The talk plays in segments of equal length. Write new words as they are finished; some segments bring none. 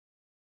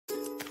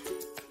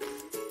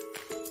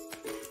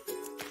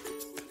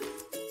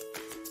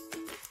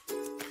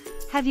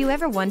Have you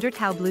ever wondered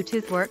how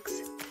Bluetooth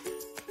works?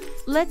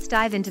 Let's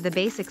dive into the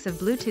basics of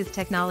Bluetooth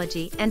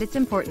technology and its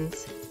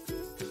importance.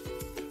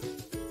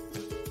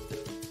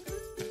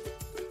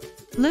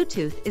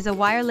 Bluetooth is a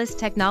wireless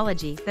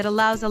technology that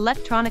allows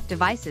electronic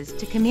devices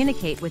to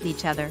communicate with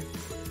each other.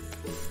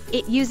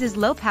 It uses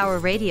low-power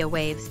radio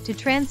waves to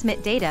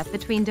transmit data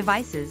between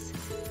devices.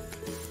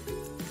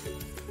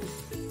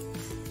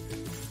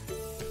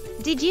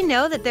 Did you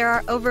know that there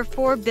are over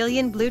 4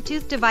 billion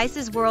Bluetooth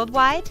devices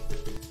worldwide?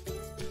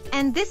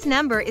 And this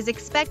number is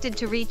expected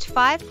to reach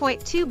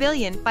 5.2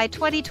 billion by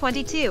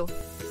 2022.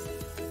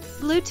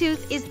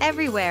 Bluetooth is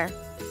everywhere.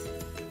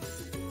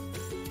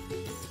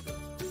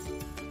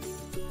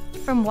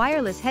 From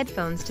wireless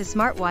headphones to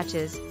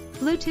smartwatches,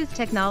 Bluetooth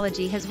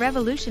technology has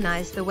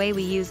revolutionized the way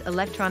we use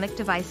electronic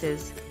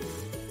devices.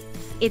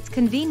 It's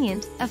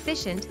convenient,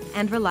 efficient,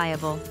 and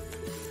reliable.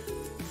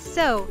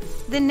 So,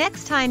 the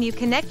next time you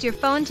connect your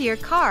phone to your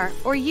car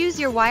or use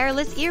your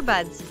wireless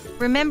earbuds,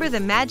 remember the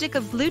magic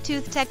of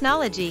Bluetooth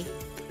technology.